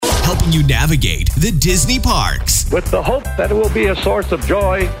helping you navigate the Disney parks. With the hope that it will be a source of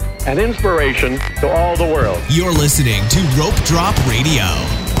joy and inspiration to all the world. You're listening to Rope Drop Radio.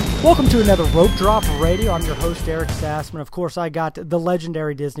 Welcome to another Rope Drop Radio. I'm your host, Eric Sassman. Of course, I got the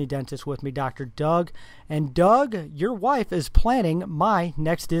legendary Disney dentist with me, Dr. Doug. And Doug, your wife is planning my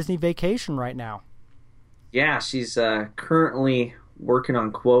next Disney vacation right now. Yeah, she's currently working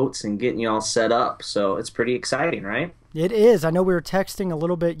on quotes and getting you all set up, so it's pretty exciting, right? It is. I know we were texting a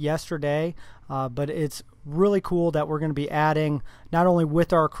little bit yesterday, but it's really cool that we're going to be adding not only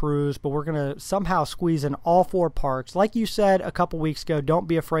with our cruise, but we're going to somehow squeeze in all 4 parks. Like you said a couple weeks ago, don't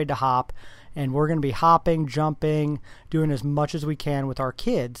be afraid to hop, and we're going to be hopping, jumping, doing as much as we can with our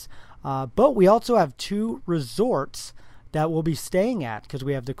kids. But we also have 2 resorts that we'll be staying at because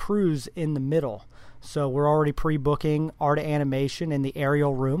we have the cruise in the middle. So we're already pre-booking Art of Animation in the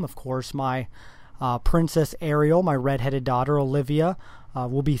Ariel room. Of course, my Princess Ariel, my redheaded daughter, Olivia,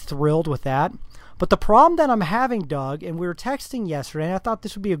 will be thrilled with that. But the problem that I'm having, Doug, and we were texting yesterday, and I thought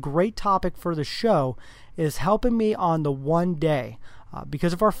this would be a great topic for the show, is helping me on the one day.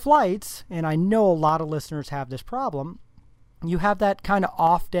 Because of our flights, and I know a lot of listeners have this problem, you have that kind of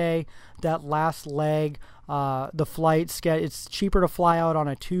off day, that last leg, the flights it's cheaper to fly out on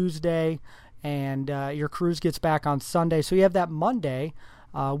a Tuesday, and your cruise gets back on Sunday. So you have that Monday.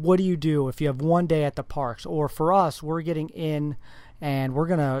 What do you do if you have one day at the parks? Or for us, we're getting in, and we're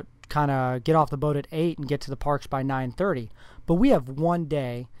going to kind of get off the boat at 8 and get to the parks by 9:30. But we have one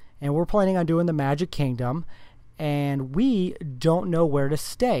day, and we're planning on doing the Magic Kingdom, and we don't know where to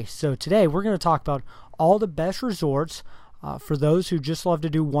stay. So today we're going to talk about all the best resorts for those who just love to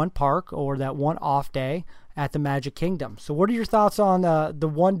do one park or that one off day at the Magic Kingdom. So what are your thoughts on the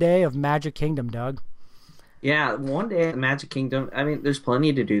one day of Magic Kingdom, Doug? Yeah, one day at Magic Kingdom, I mean, there's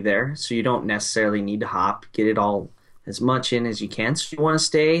plenty to do there, so you don't necessarily need to hop, get it all as much in as you can. So you want to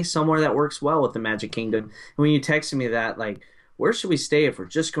stay somewhere that works well with the Magic Kingdom. And when you texted me that, like, where should we stay if we're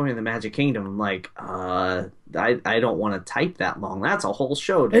just going to the Magic Kingdom? I'm like, I don't want to type that long. That's a whole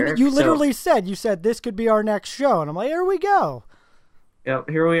show, Derek. And you literally said this could be our next show. And I'm like, here we go. Yep,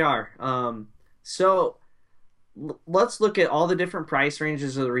 here we are. So let's look at all the different price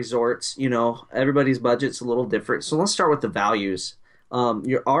ranges of the resorts. You know, everybody's budget's a little different. So let's start with the values.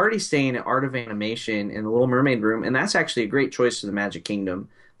 You're already staying at Art of Animation in the Little Mermaid room, and that's actually a great choice for the Magic Kingdom.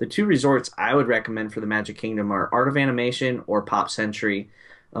 The 2 resorts I would recommend for the Magic Kingdom are Art of Animation or Pop Century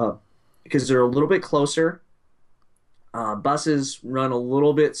because they're a little bit closer. Buses run a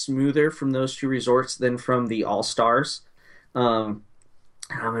little bit smoother from those 2 resorts than from the All-Stars.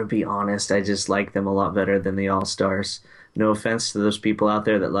 I'm going to be honest, I just like them a lot better than the All-Stars. No offense to those people out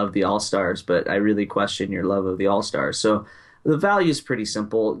there that love the All-Stars, but I really question your love of the All-Stars. So the value is pretty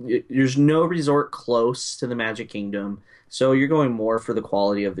simple. There's no resort close to the Magic Kingdom, so you're going more for the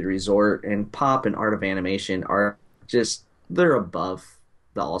quality of the resort, and Pop and Art of Animation are just, they're above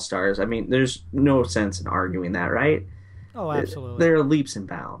the All-Stars. I mean, there's no sense in arguing that, right? Oh, absolutely. They're leaps and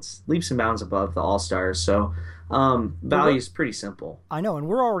bounds above the All-Stars, so value is pretty simple. I know, and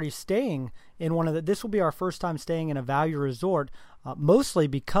we're already staying in this will be our first time staying in a value resort, mostly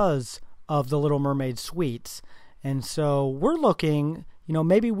because of the Little Mermaid suites. And so we're looking,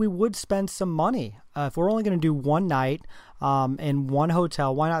 maybe we would spend some money. If we're only going to do one night in one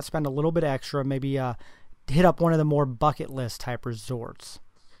hotel, why not spend a little bit extra, maybe hit up one of the more bucket list type resorts?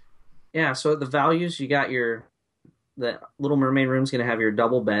 Yeah, so the values, you got the Little Mermaid room's going to have your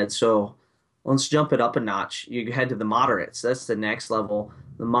double bed, so let's jump it up a notch. You head to the moderates. That's the next level.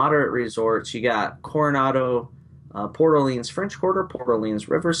 The moderate resorts, you got Coronado, Port Orleans French Quarter, Port Orleans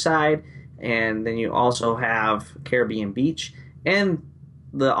Riverside, and then you also have Caribbean Beach and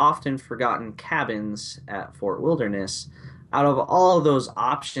the often forgotten cabins at Fort Wilderness. Out of all of those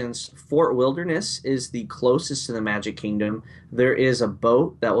options, Fort Wilderness is the closest to the Magic Kingdom. There is a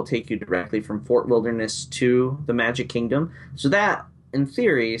boat that will take you directly from Fort Wilderness to the Magic Kingdom. So that, in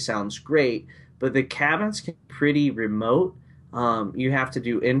theory, sounds great, but the cabins can be pretty remote. You have to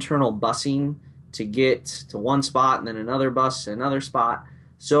do internal busing to get to one spot and then another bus to another spot.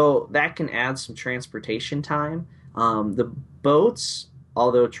 So that can add some transportation time. The boats,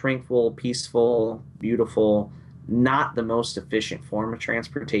 although tranquil, peaceful, beautiful, not the most efficient form of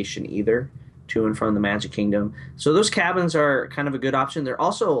transportation either to and from the Magic Kingdom. So those cabins are kind of a good option. They're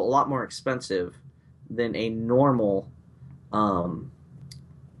also a lot more expensive than a normal moderate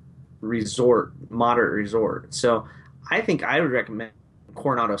resort. So I think I would recommend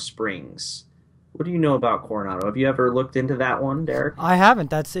Coronado Springs. What do you know about Coronado? Have you ever looked into that one, Derek? I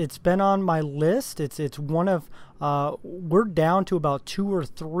haven't. It's been on my list. It's one of we're down to about 2 or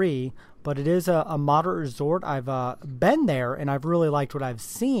 3 but it is a moderate resort. I've been there, and I've really liked what I've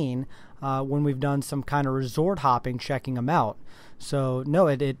seen when we've done some kind of resort hopping, checking them out. So, no,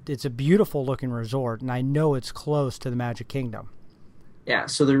 it's a beautiful-looking resort, and I know it's close to the Magic Kingdom. Yeah,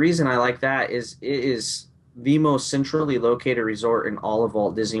 so the reason I like that is it is the most centrally located resort in all of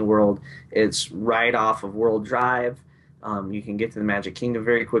Walt Disney World. It's right off of World Drive. You can get to the Magic Kingdom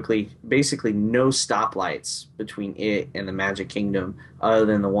very quickly. Basically, no stoplights between it and the Magic Kingdom, other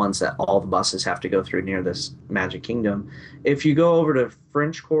than the ones that all the buses have to go through near this Magic Kingdom. If you go over to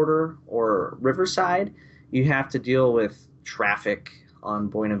French Quarter or Riverside, you have to deal with traffic on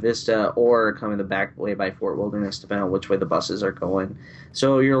Buena Vista or coming the back way by Fort Wilderness, depending on which way the buses are going.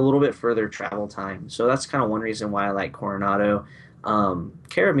 So you're a little bit further travel time. So that's kind of one reason why I like Coronado.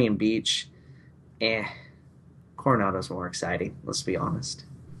 Caribbean Beach, Coronado's more exciting, let's be honest.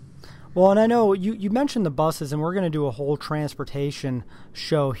 Well, and I know you mentioned the buses, and we're going to do a whole transportation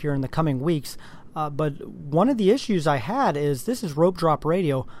show here in the coming weeks. But one of the issues I had is, this is Rope Drop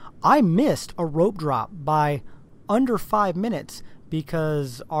Radio. I missed a rope drop by under 5 minutes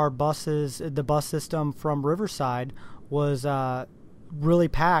because the bus system from Riverside was really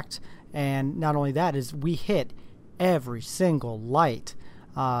packed. And not only that, is we hit every single light.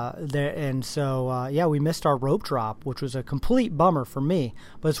 And so we missed our rope drop, which was a complete bummer for me.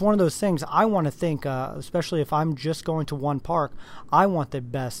 But it's one of those things I want to think, especially if I'm just going to one park, I want the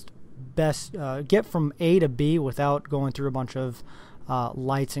best get from A to B without going through a bunch of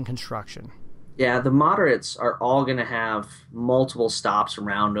lights and construction. Yeah, the moderates are all going to have multiple stops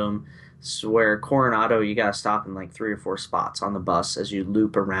around them. So where Coronado, you got to stop in like 3 or 4 spots on the bus as you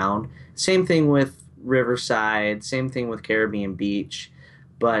loop around. Same thing with Riverside, same thing with Caribbean Beach.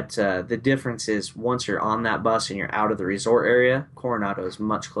 But the difference is, once you're on that bus and you're out of the resort area, Coronado is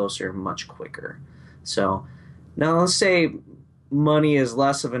much closer, much quicker. So now let's say money is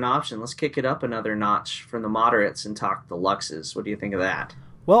less of an option. Let's kick it up another notch from the moderates and talk deluxes. What do you think of that?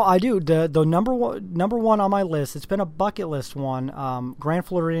 Well, I do. The number one on my list, it's been a bucket list one. Grand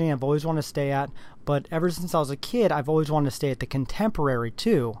Floridian I've always wanted to stay at, but ever since I was a kid, I've always wanted to stay at the Contemporary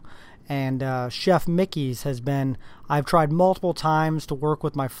too. And Chef Mickey's I've tried multiple times to work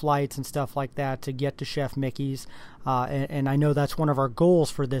with my flights and stuff like that to get to Chef Mickey's. And I know that's one of our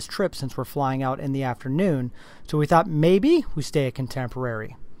goals for this trip, since we're flying out in the afternoon. So we thought maybe we stay at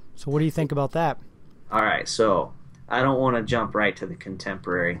Contemporary. So what do you think about that? All right, so I don't want to jump right to the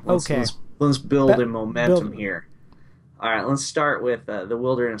Contemporary. Okay. Let's build a momentum here. All right, let's start with the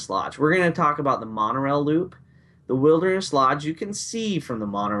Wilderness Lodge. We're going to talk about the monorail loop. The Wilderness Lodge you can see from the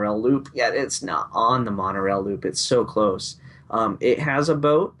monorail loop, yet it's not on the monorail loop. It's so close. It has a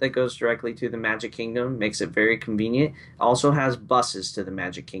boat that goes directly to the Magic Kingdom, makes it very convenient. Also has buses to the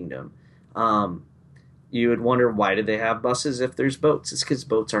Magic Kingdom. You would wonder, why do they have buses if there's boats? It's because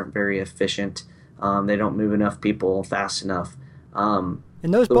boats aren't very efficient. They don't move enough people fast enough. And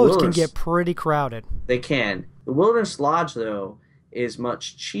those boats can get pretty crowded. They can. The Wilderness Lodge, though, is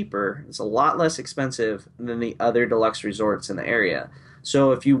much cheaper. It's a lot less expensive than the other deluxe resorts in the area.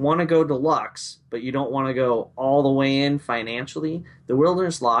 So if you want to go deluxe, but you don't want to go all the way in financially, the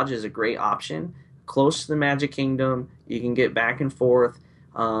Wilderness Lodge is a great option. Close to the Magic Kingdom, you can get back and forth.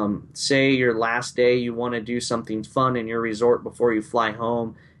 Say your last day you want to do something fun in your resort before you fly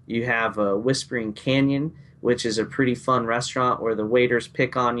home. You have a Whispering Canyon, which is a pretty fun restaurant where the waiters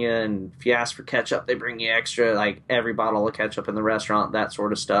pick on you, and if you ask for ketchup, they bring you extra, like every bottle of ketchup in the restaurant, that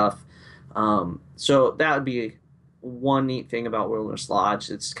sort of stuff. So that would be one neat thing about Wilderness Lodge.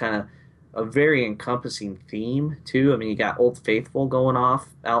 It's kind of a very encompassing theme, too. I mean, you got Old Faithful going off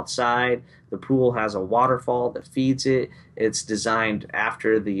outside. The pool has a waterfall that feeds it. It's designed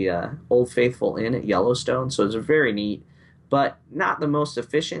after the Old Faithful Inn at Yellowstone, so it's very neat, but not the most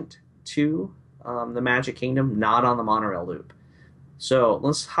efficient to the Magic Kingdom, not on the monorail loop. So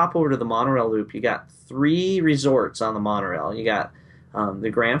let's hop over to the monorail loop. You got 3 resorts on the monorail. You got the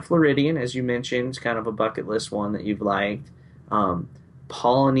Grand Floridian, as you mentioned, it's kind of a bucket list one that you've liked.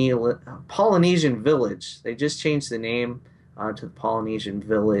 Polynesian Village. They just changed the name to the Polynesian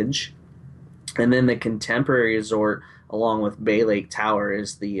Village. And then the Contemporary Resort, along with Bay Lake Tower,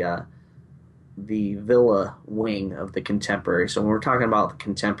 is the villa wing of the Contemporary. So when we're talking about the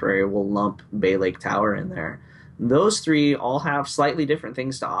Contemporary, we'll lump Bay Lake Tower in there. Those 3 all have slightly different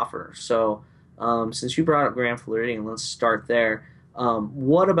things to offer. So since you brought up Grand Floridian, let's start there.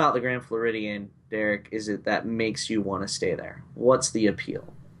 What about the Grand Floridian, Derek, is it that makes you want to stay there? What's the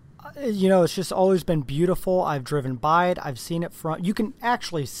appeal? It's just always been beautiful. I've driven by it. I've seen it you can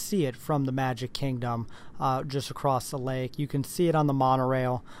actually see it from the Magic Kingdom, just across the lake. You can see it on the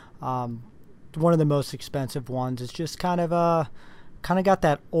monorail. One of the most expensive ones. It's just kind of got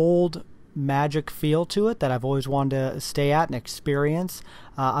that old magic feel to it that I've always wanted to stay at and experience.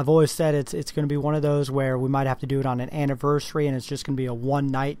 I've always said it's going to be one of those where we might have to do it on an anniversary, and it's just going to be a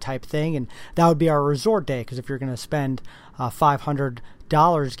one-night type thing, and that would be our resort day, because if you're going to spend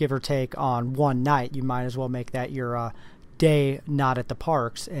 $500, give or take, on one night, you might as well make that your day not at the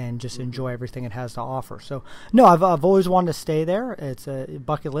parks and just enjoy everything it has to offer. So no, I've always wanted to stay there. It's a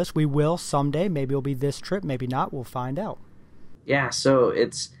bucket list. We will someday. Maybe it'll be this trip, maybe not. We'll find out. Yeah, so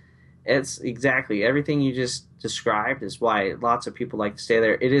it's exactly everything you just described is why lots of people like to stay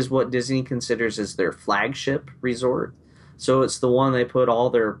there. It is what Disney considers as their flagship resort. So it's the one they put all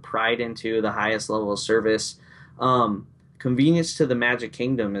their pride into, the highest level of service. Convenience to the Magic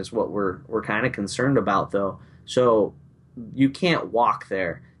Kingdom is what we're kind of concerned about, though. So you can't walk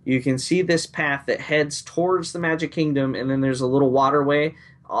there. You can see this path that heads towards the Magic Kingdom, and then there's a little waterway.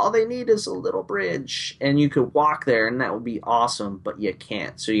 All they need is a little bridge, and you could walk there, and that would be awesome, but you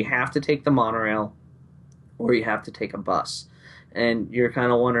can't. So you have to take the monorail, or you have to take a bus. And you're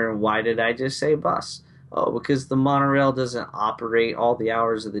kind of wondering, why did I just say bus? Oh, because the monorail doesn't operate all the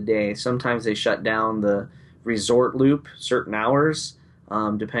hours of the day. Sometimes they shut down the resort loop certain hours,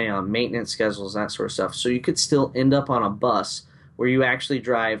 depending on maintenance schedules, that sort of stuff. So you could still end up on a bus where you actually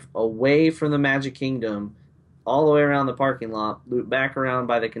drive away from the Magic Kingdom all the way around the parking lot, loop back around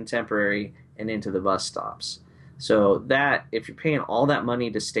by the Contemporary, and into the bus stops. So that, if you're paying all that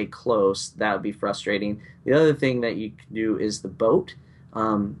money to stay close, that would be frustrating. The other thing that you can do is the boat.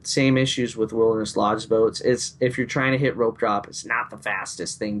 Same issues with Wilderness Lodge boats. It's, if you're trying to hit rope drop, it's not the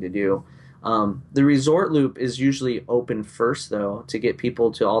fastest thing to do. The resort loop is usually open first, though, to get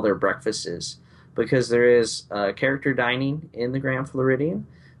people to all their breakfasts, because there is character dining in the Grand Floridian.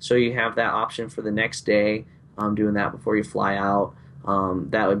 So you have that option for the next day, doing that before you fly out.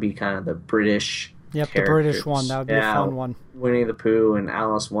 That would be kind of the British Yep, characters. the British one. That would be a fun one. Winnie the Pooh and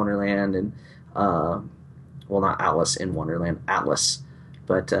Alice in Wonderland, and well, not Alice in Wonderland, Atlas.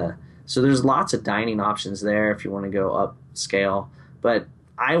 But so there's lots of dining options there if you want to go upscale. But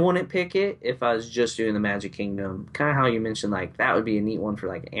I wouldn't pick it if I was just doing the Magic Kingdom. Kind of how you mentioned, like, that would be a neat one for,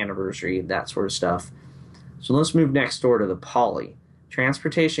 like, anniversary, that sort of stuff. So let's move next door to the Poly.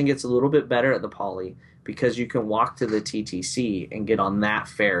 Transportation gets a little bit better at the Poly because you can walk to the TTC and get on that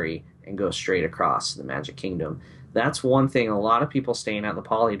ferry and go straight across the Magic Kingdom. That's one thing a lot of people staying at the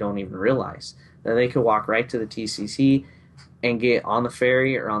Poly don't even realize, that they could walk right to the TTC and get on the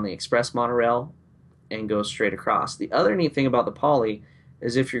ferry or on the express monorail and go straight across. The other neat thing about the Poly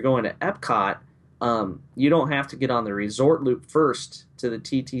is if you're going to Epcot, you don't have to get on the resort loop first to the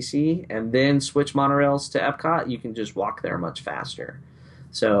TTC and then switch monorails to Epcot. You can just walk there much faster.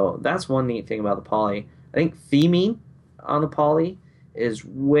 So that's one neat thing about the Poly. I think theming on the Poly is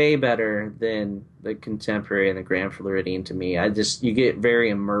way better than the Contemporary and the Grand Floridian to me. You get very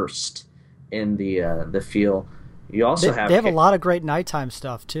immersed in the feel. You also they have a lot of great nighttime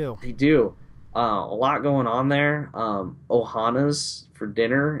stuff too. They do. A lot going on there. Ohana's for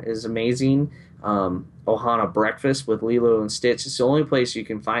dinner is amazing. Ohana breakfast with Lilo and Stitch. It's the only place you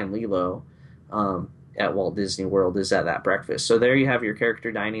can find Lilo at Walt Disney World is at that breakfast. So there you have your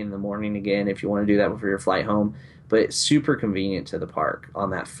character dining in the morning again if you want to do that before your flight home. But it's super convenient to the park on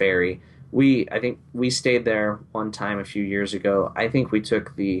that ferry. I think we stayed there one time a few years ago. I think we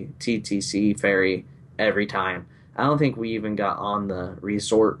took the TTC ferry every time. I don't think we even got on the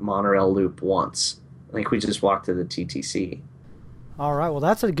resort monorail loop once. I think we just walked to the TTC. All right, well,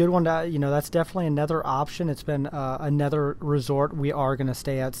 that's a good one. That's definitely another option. It's been another resort we are going to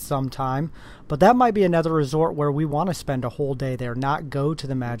stay at sometime. But that might be another resort where we want to spend a whole day there, not go to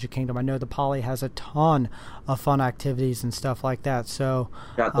the Magic Kingdom. I know the Poly has a ton of fun activities and stuff like that. So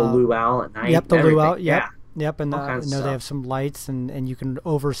got the luau at night. Yep, the luau. Yep. Yeah. Yep, and I know they have some lights, and you can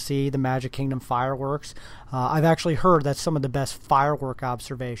oversee the Magic Kingdom fireworks. I've actually heard that some of the best firework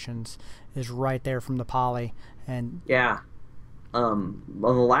observations is right there from the Poly. And yeah. On the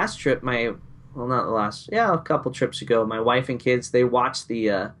last trip, a couple trips ago, my wife and kids, they watched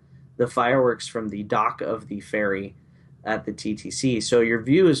the fireworks from the dock of the ferry at the TTC. So your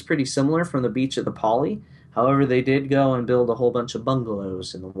view is pretty similar from the beach at the Poly. However, they did go and build a whole bunch of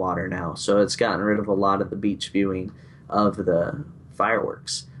bungalows in the water now, so it's gotten rid of a lot of the beach viewing of the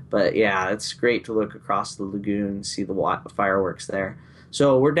fireworks. But yeah, it's great to look across the lagoon, see the fireworks there.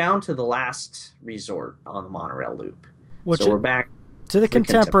 So we're down to the last resort on the monorail loop. So we're back to the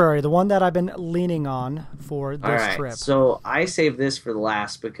Contemporary, the one that I've been leaning on for this trip. So I saved this for the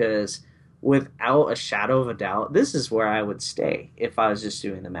last because without a shadow of a doubt, this is where I would stay if I was just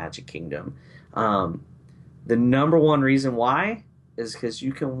doing the Magic Kingdom. The number one reason why is because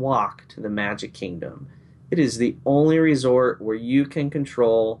you can walk to the Magic Kingdom. It is the only resort where you can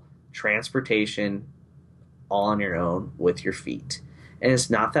control transportation all on your own with your feet. And it's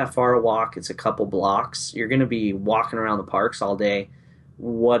not that far a walk. It's a couple blocks. You're going to be walking around the parks all day.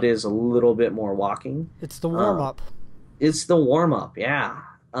 What is a little bit more walking? It's the warm-up. It's the warm-up, yeah.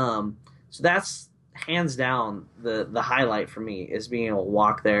 So that's hands down the highlight for me, is being able to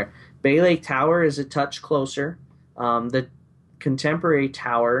walk there. Bay Lake Tower is a touch closer. The Contemporary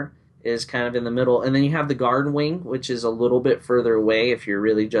Tower is kind of in the middle. And then you have the Garden Wing, which is a little bit further away if you're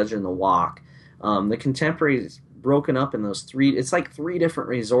really judging the walk. The Contemporary is broken up in those three. It's like three different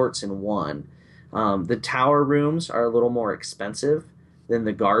resorts in one. The tower rooms are a little more expensive than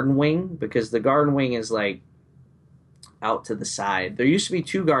the Garden Wing, because the Garden Wing is like out to the side. There used to be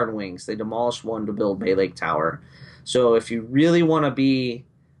two Garden Wings. They demolished one to build Bay Lake Tower. So if you really want to be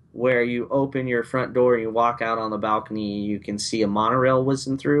where you open your front door and you walk out on the balcony, you can see a monorail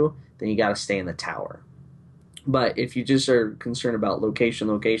whizzing through, then you got to stay in the tower. But if you just are concerned about location,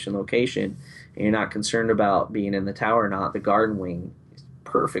 and you're not concerned about being in the tower or not, the Garden Wing is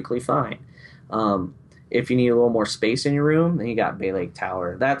perfectly fine. If you need a little more space in your room, then you got Bay Lake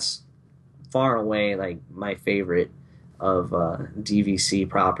Tower. That's far and away like my favorite of DVC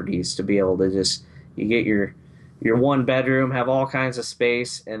properties, to be able to just, you get your one bedroom, have all kinds of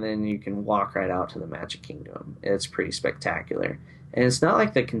space, and then you can walk right out to the Magic Kingdom. It's pretty spectacular. And it's not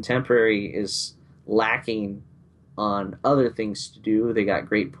like the Contemporary is lacking on other things to do. They got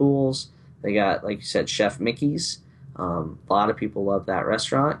great pools. They got, like you said, Chef Mickey's. A lot of people love that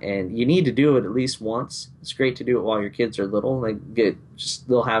restaurant, and you need to do it at least once. It's great to do it while your kids are little.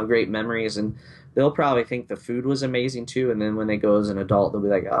 They'll have great memories, and they'll probably think the food was amazing too. And then when they go as an adult, they'll be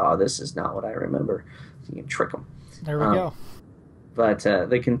like, "Oh, this is not what I remember." You can trick them. There we go. But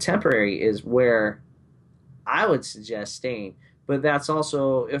the Contemporary is where I would suggest staying. But that's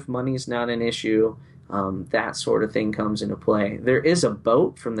also if money's not an issue. That sort of thing comes into play. There is a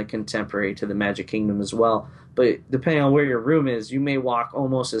boat from the Contemporary to the Magic Kingdom as well, but depending on where your room is, you may walk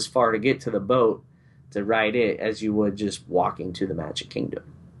almost as far to get to the boat to ride it as you would just walking to the Magic Kingdom.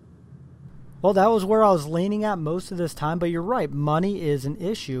 Well, that was where I was leaning at most of this time, but you're right. Money is an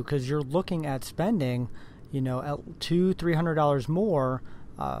issue because you're looking at spending, at $200-$300 more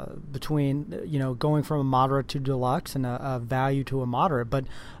between, going from a moderate to deluxe and a value to a moderate. But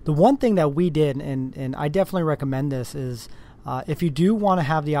the one thing that we did, and I definitely recommend this, is if you do want to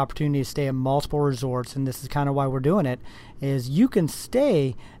have the opportunity to stay at multiple resorts, and this is kind of why we're doing it, is you can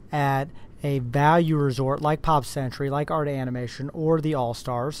stay at a value resort like Pop Century, like Art Animation, or the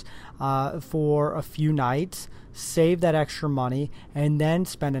All-Stars for a few nights, save that extra money, and then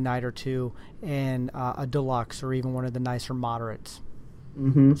spend a night or two in a deluxe or even one of the nicer moderates.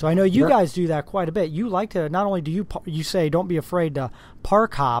 Mm-hmm. So I know you guys do that quite a bit. You like to, not only do you say don't be afraid to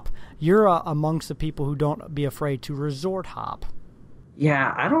park hop, you're amongst the people who don't be afraid to resort hop.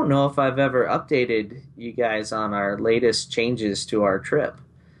 Yeah, I don't know if I've ever updated you guys on our latest changes to our trip.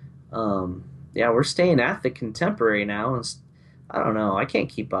 We're staying at the Contemporary now, and I don't know, I can't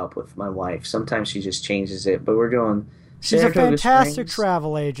keep up with my wife. Sometimes she just changes it, but we're doing She's a fantastic Springs.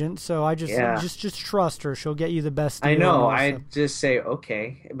 Travel agent, so I just trust her. She'll get you the best deal. I know. I just say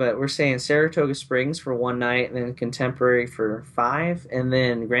okay, but we're saying Saratoga Springs for one night, and then Contemporary for 5, and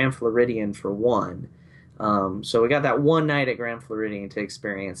then Grand Floridian for 1. So we got that one night at Grand Floridian to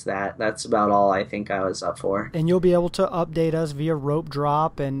experience that. That's about all I think I was up for. And you'll be able to update us via Rope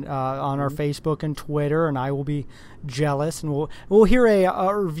Drop and on our Facebook and Twitter, and I will be jealous, and we'll hear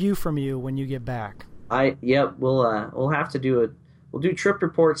a review from you when you get back. We'll have to do it. We'll do trip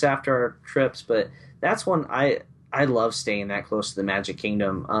reports after our trips, but that's one I love staying that close to the Magic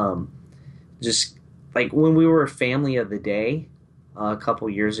Kingdom. Just like when we were Family of the Day a couple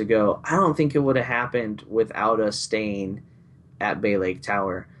years ago, I don't think it would have happened without us staying at Bay Lake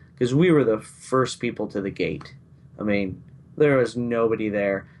Tower, because we were the first people to the gate. I mean, there was nobody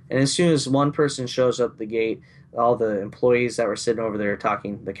there, and as soon as one person shows up the gate, all the employees that were sitting over there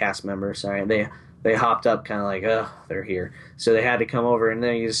talking, the cast members, they hopped up kind of like, oh, they're here. So they had to come over, and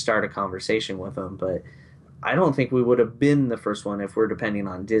then you just start a conversation with them. But I don't think we would have been the first one if we're depending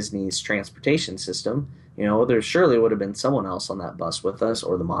on Disney's transportation system. There surely would have been someone else on that bus with us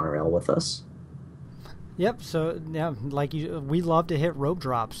or the monorail with us. Yep. So, yeah, we love to hit Rope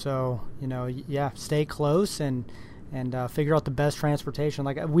Drop. So, stay close and figure out the best transportation.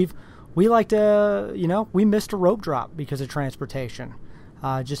 Like we like to, we missed a Rope Drop because of transportation.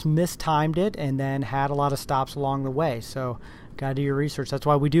 Just mistimed it and then had a lot of stops along the way. So got to do your research. That's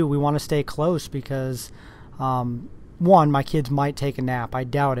why we do. We want to stay close because, one, my kids might take a nap. I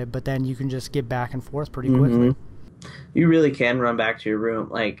doubt it, but then you can just get back and forth pretty quickly. You really can run back to your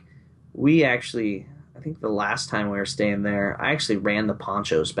room. Like, we actually, I think the last time we were staying there, I actually ran the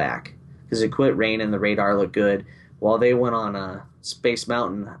ponchos back because it quit raining. The radar looked good. While they went on Space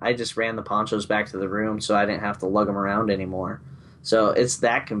Mountain, I just ran the ponchos back to the room so I didn't have to lug them around anymore. So it's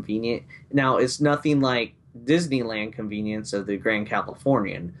that convenient. Now, it's nothing like Disneyland convenience of the Grand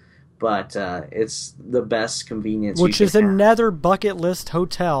Californian, but it's the best convenience. Which is another bucket list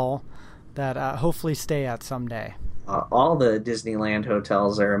hotel that hopefully stay at someday. All the Disneyland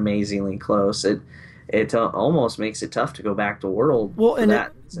hotels are amazingly close. It almost makes it tough to go back to World. Well, and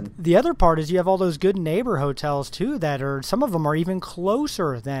the other part is you have all those good neighbor hotels too that are, some of them are even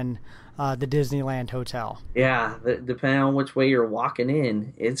closer than the Disneyland hotel. Yeah, depending on which way you're walking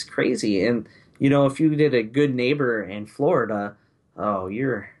in, it's crazy. And if you did a good neighbor in Florida,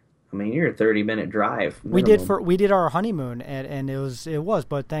 you're a 30-minute drive. Minimum. We did our honeymoon and it was,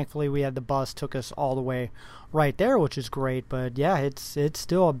 but thankfully we had the bus took us all the way right there, which is great. But yeah, it's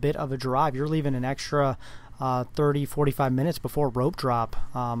still a bit of a drive. You're leaving an extra 30, 45 minutes before rope drop,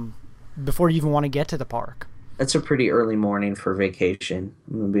 before you even want to get to the park. It's a pretty early morning for vacation,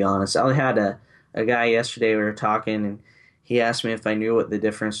 I'm going to be honest. I had a guy yesterday, we were talking, and he asked me if I knew what the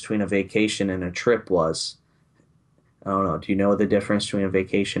difference between a vacation and a trip was. I don't know. Do you know the difference between a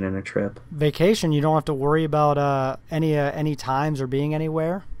vacation and a trip? Vacation, you don't have to worry about any times or being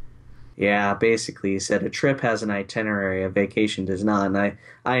anywhere? Yeah, basically, he said a trip has an itinerary, a vacation does not. And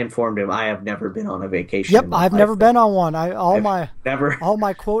I informed him I have never been on a vacation. Yep, I've never been on one. All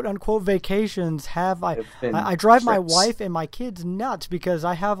my quote unquote vacations I drive my wife and my kids nuts because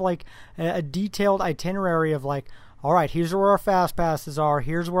I have like a detailed itinerary of like, all right, here's where our fast passes are,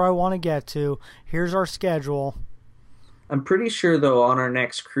 here's where I want to get to, here's our schedule. I'm pretty sure though on our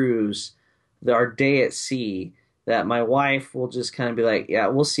next cruise, our day at sea, that my wife will just kind of be like, yeah,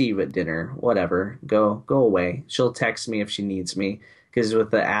 we'll see you at dinner, whatever, go away. She'll text me if she needs me because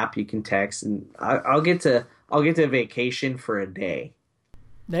with the app you can text, and I'll get to vacation for a day.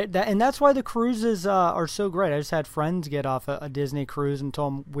 And that's why the cruises are so great. I just had friends get off a Disney cruise and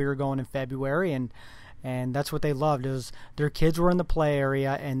told them we were going in February, and that's what they loved. It was their kids were in the play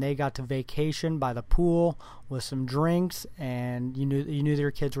area and they got to vacation by the pool with some drinks, and you knew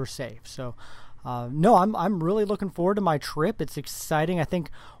their kids were safe. So. No, I'm really looking forward to my trip. It's exciting. I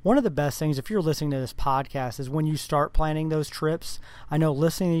think one of the best things, if you're listening to this podcast, is when you start planning those trips. I know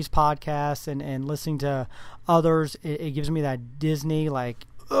listening to these podcasts and listening to others, it gives me that Disney,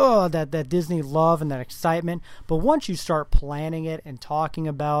 that Disney love and that excitement. But once you start planning it and talking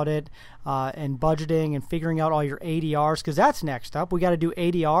about it and budgeting and figuring out all your ADRs, because that's next up. We got to do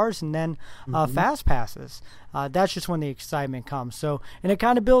ADRs and then fast passes. That's just when the excitement comes. So, and it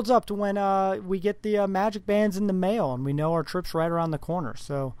kind of builds up to when we get the magic bands in the mail and we know our trip's right around the corner.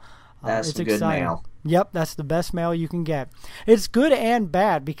 So that's it's good exciting. Mail. Yep, that's the best mail you can get. It's good and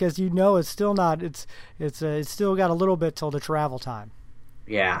bad because it's still not. It's still got a little bit till the travel time.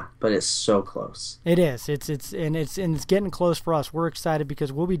 Yeah, but it's so close. It is. It's getting close for us. We're excited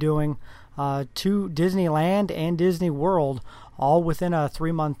because we'll be doing 2 Disneyland and Disney World all within a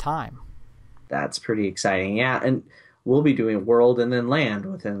 3-month time. That's pretty exciting. Yeah, and we'll be doing World and then Land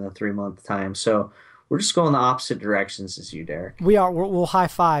within the 3-month time. So we're just going the opposite directions as you, Derek. We are. We'll high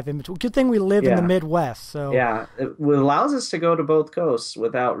five. Good thing we live in the Midwest. So yeah, it allows us to go to both coasts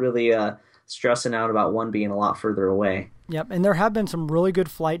without really stressing out about one being a lot further away. Yep, and there have been some really good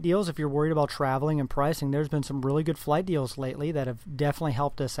flight deals. If you're worried about traveling and pricing, there's been some really good flight deals lately that have definitely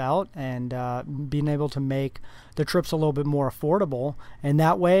helped us out and being able to make the trips a little bit more affordable. And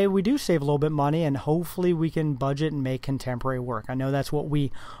that way we do save a little bit money, and hopefully we can budget and make contemporary work. I know that's what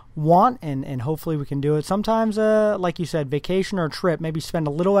we want, and hopefully we can do it. Sometimes, like you said, vacation or trip, maybe spend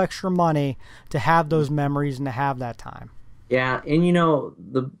a little extra money to have those memories and to have that time. Yeah,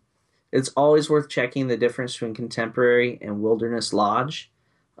 and it's always worth checking the difference between Contemporary and Wilderness Lodge.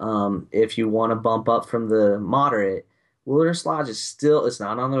 If you want to bump up from the moderate, Wilderness Lodge it's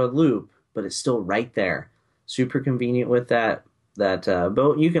not on the loop, but it's still right there. Super convenient with that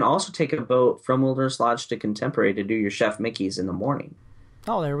boat. You can also take a boat from Wilderness Lodge to Contemporary to do your Chef Mickey's in the morning.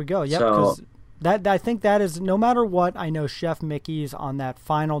 Oh, there we go. Yep. So, I think that is, no matter what, I know Chef Mickey's on that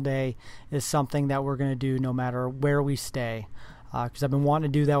final day is something that we're going to do no matter where we stay. Because I've been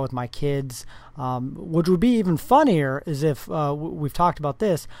wanting to do that with my kids. Which would be even funnier is if, we've talked about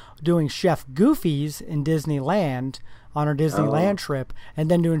this, doing Chef Goofy's in Disneyland on our Disneyland trip,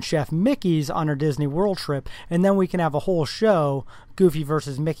 and then doing Chef Mickey's on our Disney World trip, and then we can have a whole show, Goofy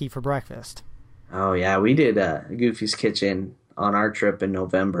versus Mickey, for breakfast. Oh, yeah, we did Goofy's Kitchen on our trip in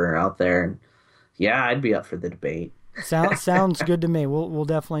November out there. And yeah, I'd be up for the debate. Sounds good to me. We'll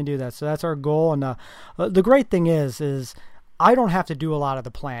definitely do that. So that's our goal. And the great thing is I don't have to do a lot of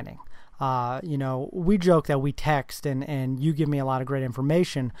the planning. We joke that we text and you give me a lot of great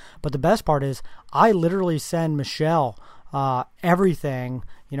information. But the best part is I literally send Michelle everything.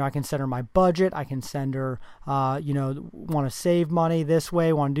 I can send her my budget. I can send her, want to save money this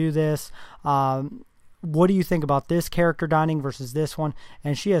way, want to do this. What do you think about this character dining versus this one?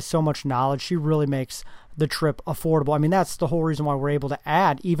 And she has so much knowledge. She really makes the trip affordable. I mean, that's the whole reason why we're able to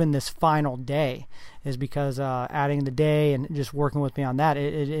add even this final day, is because adding the day and just working with me on that,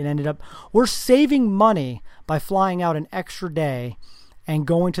 it ended up, we're saving money by flying out an extra day and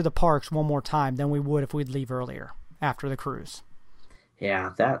going to the parks one more time than we would if we'd leave earlier after the cruise.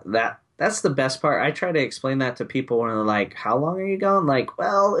 Yeah, that's the best part. I try to explain that to people when they're like, how long are you gone? Like,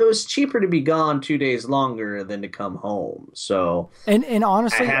 well, it was cheaper to be gone 2 days longer than to come home. So, and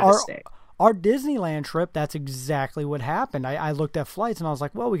honestly, I had to stay. Our Disneyland trip, that's exactly what happened. I looked at flights and I was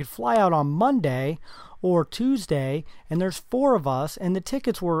like, well, we could fly out on Monday or Tuesday, and there's 4 of us, and the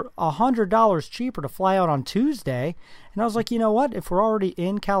tickets were $100 cheaper to fly out on Tuesday. And I was like, you know what? If we're already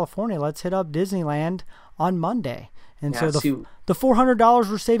in California, let's hit up Disneyland on Monday. And so the $400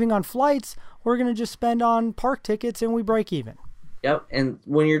 we're saving on flights, we're going to just spend on park tickets, and we break even. Yep, and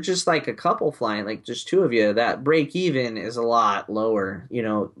when you're just like a couple flying, like just 2 of you, that break even is a lot lower.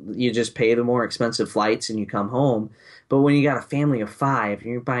 You just pay the more expensive flights and you come home. But when you got a family of 5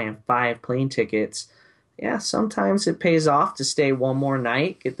 and you're buying 5 plane tickets, yeah, sometimes it pays off to stay one more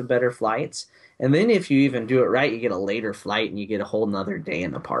night, get the better flights. And then if you even do it right, you get a later flight and you get a whole nother day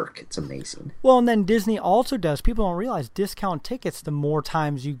in the park. It's amazing. Well, and then Disney also does, people don't realize, discount tickets the more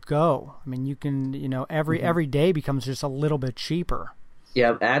times you go. I mean, you can, every day becomes just a little bit cheaper.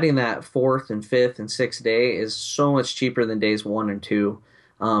 Yeah, adding that 4th and 5th and 6th day is so much cheaper than days 1 and 2.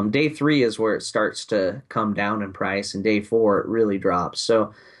 Day 3 is where it starts to come down in price, and day 4 it really drops.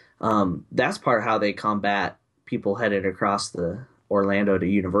 So that's part of how they combat people headed across the Orlando to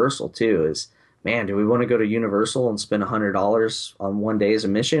Universal too, is, man, do we want to go to Universal and spend $100 on one day's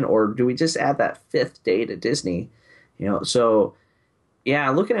admission, or do we just add that 5th day to Disney? So yeah,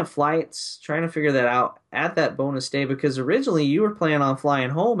 looking at flights, trying to figure that out, add that bonus day, because originally you were planning on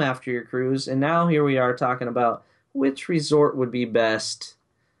flying home after your cruise, and now here we are talking about which resort would be best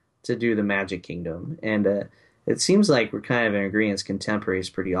to do the Magic Kingdom. And it seems like we're kind of in agreement. Contemporary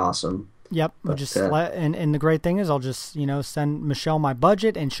is pretty awesome. Yep. And the great thing is I'll just, send Michelle my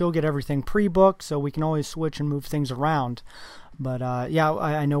budget and she'll get everything pre-booked, so we can always switch and move things around. But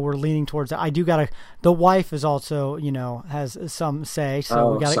I know we're leaning towards that. I do the wife is also, has some say,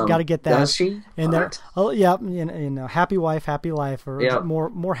 so we gotta get that. Does she? In there. Oh yeah, happy wife, happy life, or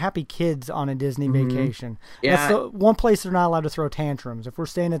more happy kids on a Disney vacation. Yeah. That's the one place they're not allowed to throw tantrums. If we're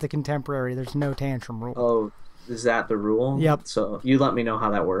staying at the Contemporary, there's no tantrum rule. Oh, is that the rule? Yep. So you let me know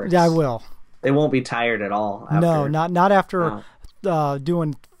how that works. Yeah, I will. They won't be tired at all. No, not after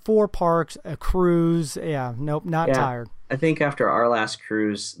doing 4 parks, a cruise. Yeah, nope, not tired. I think after our last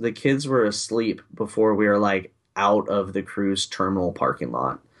cruise, the kids were asleep before we were like out of the cruise terminal parking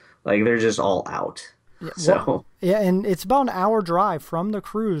lot. Like they're just all out. Yeah, and it's about an hour drive from the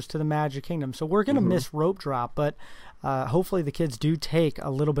cruise to the Magic Kingdom, so we're gonna miss rope drop, but hopefully the kids do take a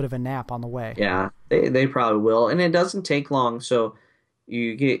little bit of a nap on the way. Yeah, they probably will, and it doesn't take long. So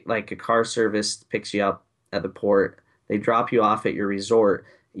you get like a car service picks you up at the port. They drop you off at your resort.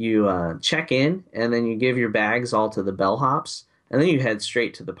 You check in, and then you give your bags all to the bellhops, and then you head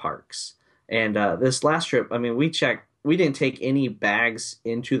straight to the parks. And this last trip, I mean, we didn't take any bags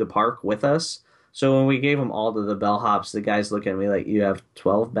into the park with us. So when we gave them all to the bellhops, the guys look at me like, you have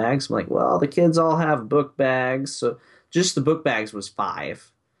 12 bags? I'm like, well, the kids all have book bags. So just the book bags was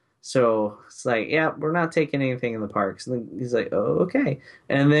 5. So it's like, yeah, we're not taking anything in the parks. And then he's like, oh, okay.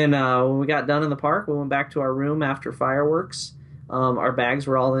 And then when we got done in the park, we went back to our room after fireworks. Our bags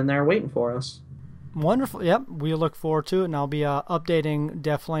were all in there waiting for us. Wonderful. Yep. We look forward to it, and I'll be updating.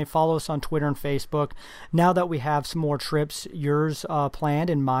 Definitely follow us on Twitter and Facebook. Now that we have some more trips, yours planned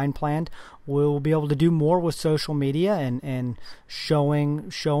and mine planned, we'll be able to do more with social media and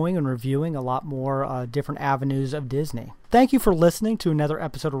showing and reviewing a lot more different avenues of Disney. Thank you for listening to another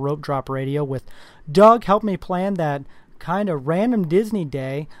episode of Rope Drop Radio with Doug. Helped me plan that kind of random Disney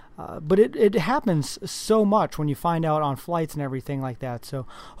day, but it happens so much when you find out on flights and everything like that. So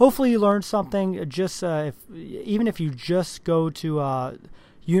hopefully you learned something. Just even if you just go to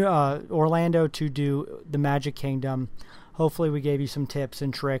Orlando to do the Magic Kingdom, hopefully we gave you some tips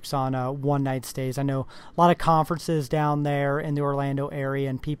and tricks on one-night stays. I know a lot of conferences down there in the Orlando area,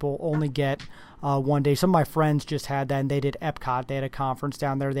 and people only get one day. Some of my friends just had that, and they did Epcot. They had a conference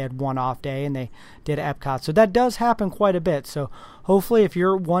down there. They had one off day, and they did Epcot. So that does happen quite a bit. So hopefully if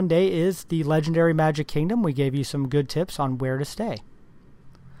your one day is the legendary Magic Kingdom, we gave you some good tips on where to stay.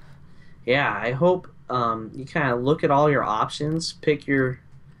 Yeah, I hope you kind of look at all your options, pick your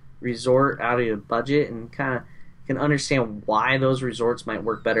resort out of your budget, and kind of can understand why those resorts might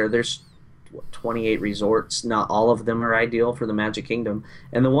work better. There's 28 resorts. Not all of them are ideal for the Magic Kingdom.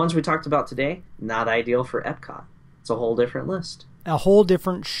 And the ones we talked about today, not ideal for Epcot. It's a whole different list. A whole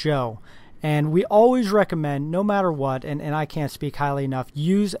different show. And we always recommend, no matter what, and I can't speak highly enough,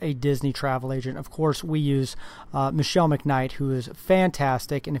 use a Disney travel agent. Of course, we use Michelle McKnight, who is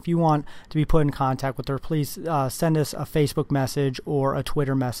fantastic. And if you want to be put in contact with her, please send us a Facebook message or a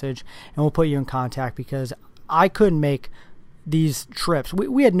Twitter message, and we'll put you in contact, because I couldn't make these trips.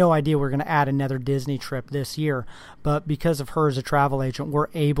 We had no idea we were going to add another Disney trip this year, but because of her as a travel agent, we're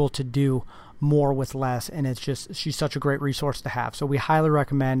able to do more with less, and she's such a great resource to have. So we highly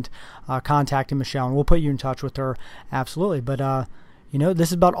recommend contacting Michelle, and we'll put you in touch with her, absolutely. But this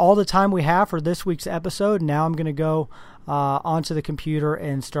is about all the time we have for this week's episode. Now I'm going to go onto the computer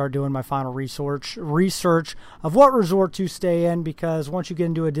and start doing my final research of what resort to stay in, because once you get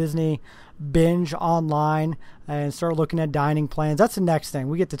into a Disney binge online and start looking at dining plans, that's the next thing.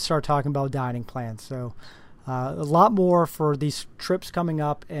 We get to start talking about dining plans. So a lot more for these trips coming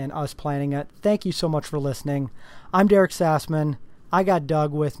up and us planning it. Thank you so much for listening. I'm Derek Sassman. I got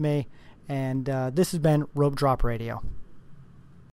Doug with me, and this has been Rope Drop Radio.